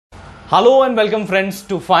Hello and welcome friends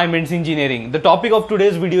to 5 Minutes Engineering. The topic of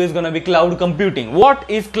today's video is going to be cloud computing. What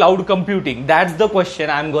is cloud computing? That's the question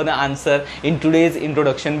I'm going to answer in today's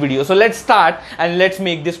introduction video. So let's start and let's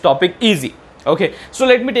make this topic easy. Okay, so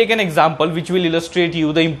let me take an example which will illustrate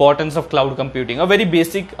you the importance of cloud computing. A very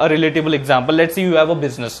basic, relatable example. Let's say you have a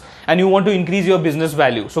business and you want to increase your business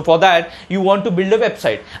value. So for that, you want to build a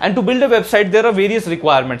website. And to build a website, there are various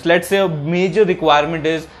requirements. Let's say a major requirement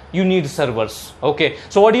is you need servers. Okay,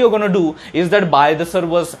 so what you're going to do is that buy the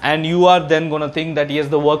servers, and you are then going to think that yes,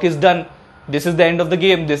 the work is done. This is the end of the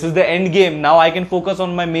game. This is the end game. Now I can focus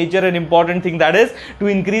on my major and important thing, that is to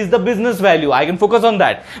increase the business value. I can focus on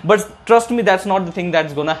that. But trust me, that's not the thing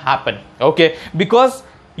that's going to happen. Okay, because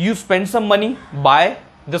you spend some money, buy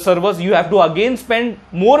the servers, you have to again spend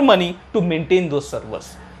more money to maintain those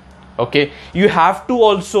servers. Okay, you have to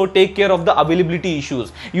also take care of the availability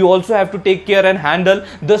issues. You also have to take care and handle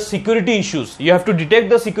the security issues. You have to detect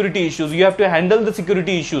the security issues. You have to handle the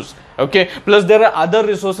security issues. Okay, plus there are other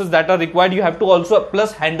resources that are required. You have to also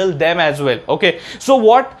plus handle them as well. Okay, so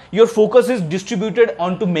what your focus is distributed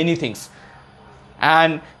onto many things,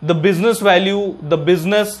 and the business value, the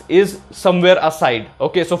business is somewhere aside.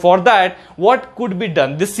 Okay, so for that, what could be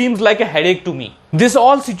done? This seems like a headache to me. This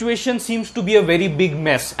all situation seems to be a very big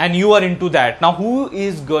mess, and you are into that. Now, who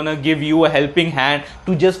is gonna give you a helping hand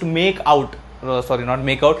to just make out?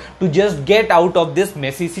 To just get out of this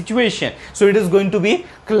messy situation? So it is going to be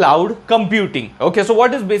cloud computing. Okay, so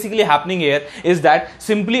what is basically happening here is that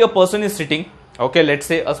simply a person is sitting. Okay, let's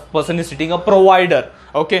say a person is sitting, a provider,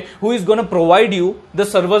 okay, who is going to provide you the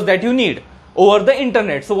servers that you need over the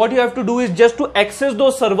internet. So what you have to do is just to access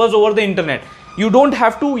those servers over the internet. You don't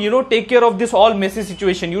have to, take care of this all messy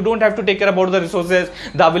situation. You don't have to take care about the resources,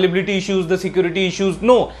 the availability issues, the security issues.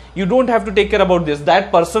 No, you don't have to take care about this.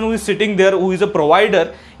 That person who is sitting there, who is a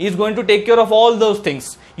provider, is going to take care of all those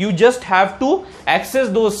things. You just have to access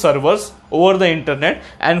those servers over the internet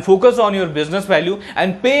and focus on your business value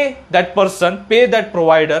and pay that person, pay that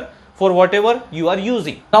provider for whatever you are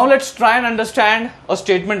using. Now let's try and understand a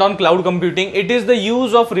statement on cloud computing. It is the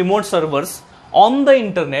use of remote servers on the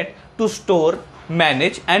internet to store,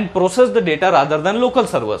 manage and process the data rather than local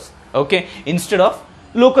servers. Okay, instead of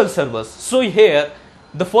local servers. So here,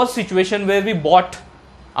 the first situation where we bought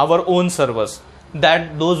our own servers,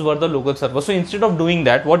 that those were the local servers. So instead of doing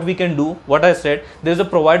that, what we can do, what I said, there is a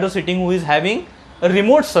provider sitting who is having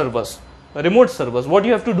remote servers. What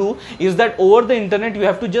you have to do is that over the internet, you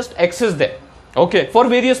have to just access them. Okay, for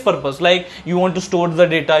various purpose, like you want to store the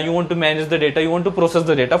data, you want to manage the data, you want to process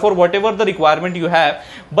the data, for whatever the requirement you have,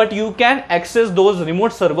 but you can access those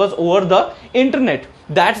remote servers over the internet.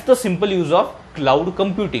 That's the simple use of cloud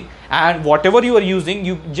computing, and whatever you are using,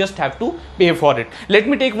 you just have to pay for it. Let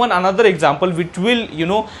me take another example which will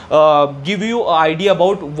give you an idea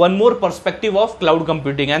about one more perspective of cloud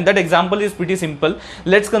computing, and that example is pretty simple.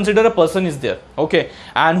 Let's consider a person is there, okay,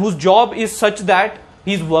 and whose job is such that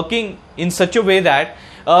he's working in such a way that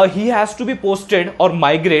he has to be posted or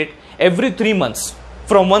migrate every 3 months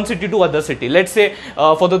from one city to other city. Let's say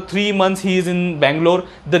for the 3 months he is in Bangalore,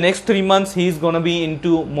 the next 3 months he is going to be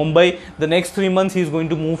into Mumbai, the next 3 months he is going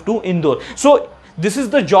to move to Indore. So this is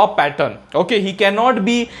the job pattern. Okay, he cannot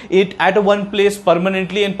be at one place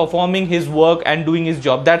permanently and performing his work and doing his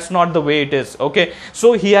job. That's not the way it is. Okay,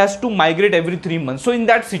 so he has to migrate every 3 months. So in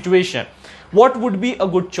that situation, what would be a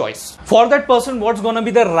good choice for that person? What's going to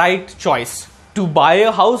be the right choice? To buy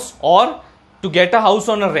a house or to get a house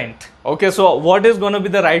on a rent? Okay, so what is going to be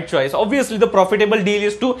the right choice? Obviously, the profitable deal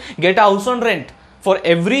is to get a house on rent for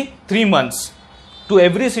every 3 months to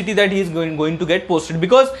every city that he is going to get posted,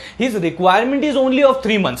 because his requirement is only of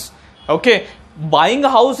 3 months. Okay, buying a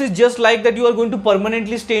house is just like that you are going to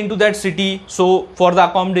permanently stay into that city. So for the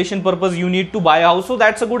accommodation purpose, you need to buy a house. So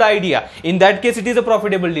that's a good idea. In that case, it is a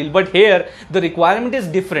profitable deal. But here, the requirement is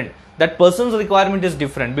different. That person's requirement is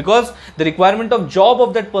different, because the requirement of job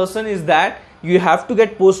of that person is that you have to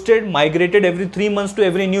get posted, migrated every 3 months to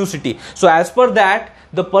every new city. So as per that,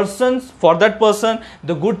 for that person,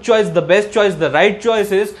 the good choice, the best choice, the right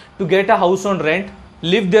choice is to get a house on rent,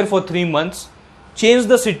 live there for 3 months, change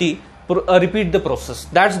the city, repeat the process.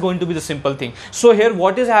 That's going to be the simple thing. So here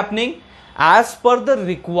what is happening, as per the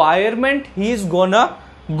requirement, he is gonna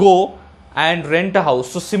go and rent a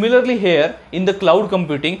house. So similarly here in the cloud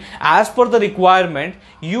computing, as per the requirement,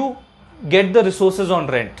 you get the resources on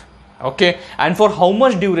rent. Okay, and for how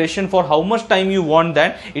much duration, for how much time you want,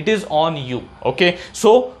 that it is on you. Okay,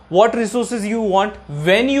 so what resources you want,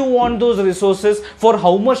 when you want those resources, for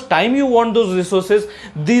how much time you want those resources,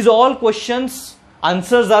 these all questions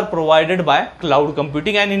answers are provided by cloud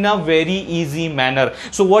computing and in a very easy manner.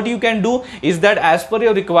 So what you can do is that as per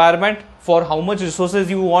your requirement, for how much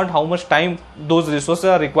resources you want, how much time those resources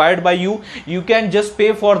are required by you, you can just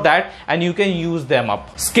pay for that and you can use them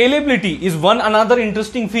up. Scalability is one another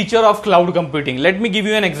interesting feature of cloud computing. Let me give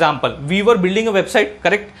you an example. We were building a website,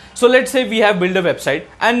 correct? So let's say we have built a website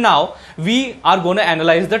and now we are going to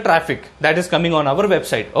analyze the traffic that is coming on our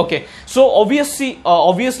website. Okay, so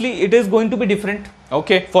obviously it is going to be different.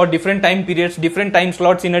 Okay, for different time periods, different time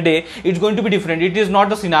slots in a day, it's going to be different. It is not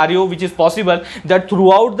a scenario which is possible that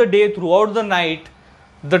throughout the day, throughout the night,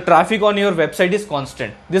 the traffic on your website is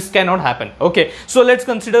constant. This cannot happen. Okay, so let's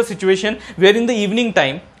consider a situation where in the evening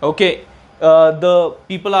time, okay, the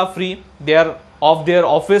people are free, they are of their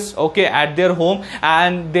office, okay, at their home,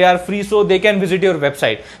 and they are free, so they can visit your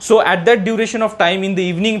website. So at that duration of time in the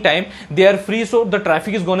evening time, they are free, so the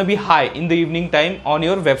traffic is going to be high in the evening time on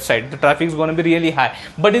your website. The traffic is going to be really high.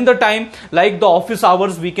 But in the time like the office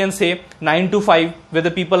hours, we can say 9 to 5, where the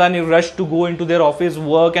people are in a rush to go into their office,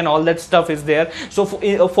 work and all that stuff is there. So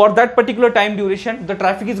for that particular time duration, the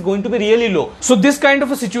traffic is going to be really low. So this kind of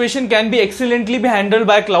a situation can be excellently be handled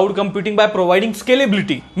by cloud computing by providing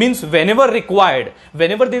scalability. Means whenever required,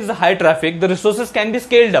 whenever there is a high traffic, the resources can be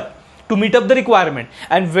scaled up to meet up the requirement,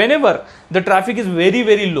 and whenever the traffic is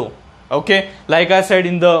very low, okay, like I said,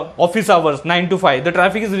 in the office hours 9 to 5, the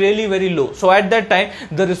traffic is really very low, so at that time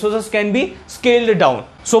the resources can be scaled down.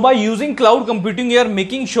 So by using cloud computing, you are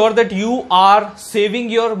making sure that you are saving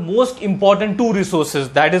your most important two resources.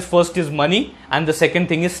 That is, first is money and the second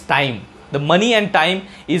thing is time. The money and time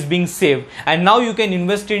is being saved, and now you can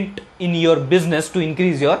invest it in your business to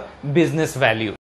increase your business value.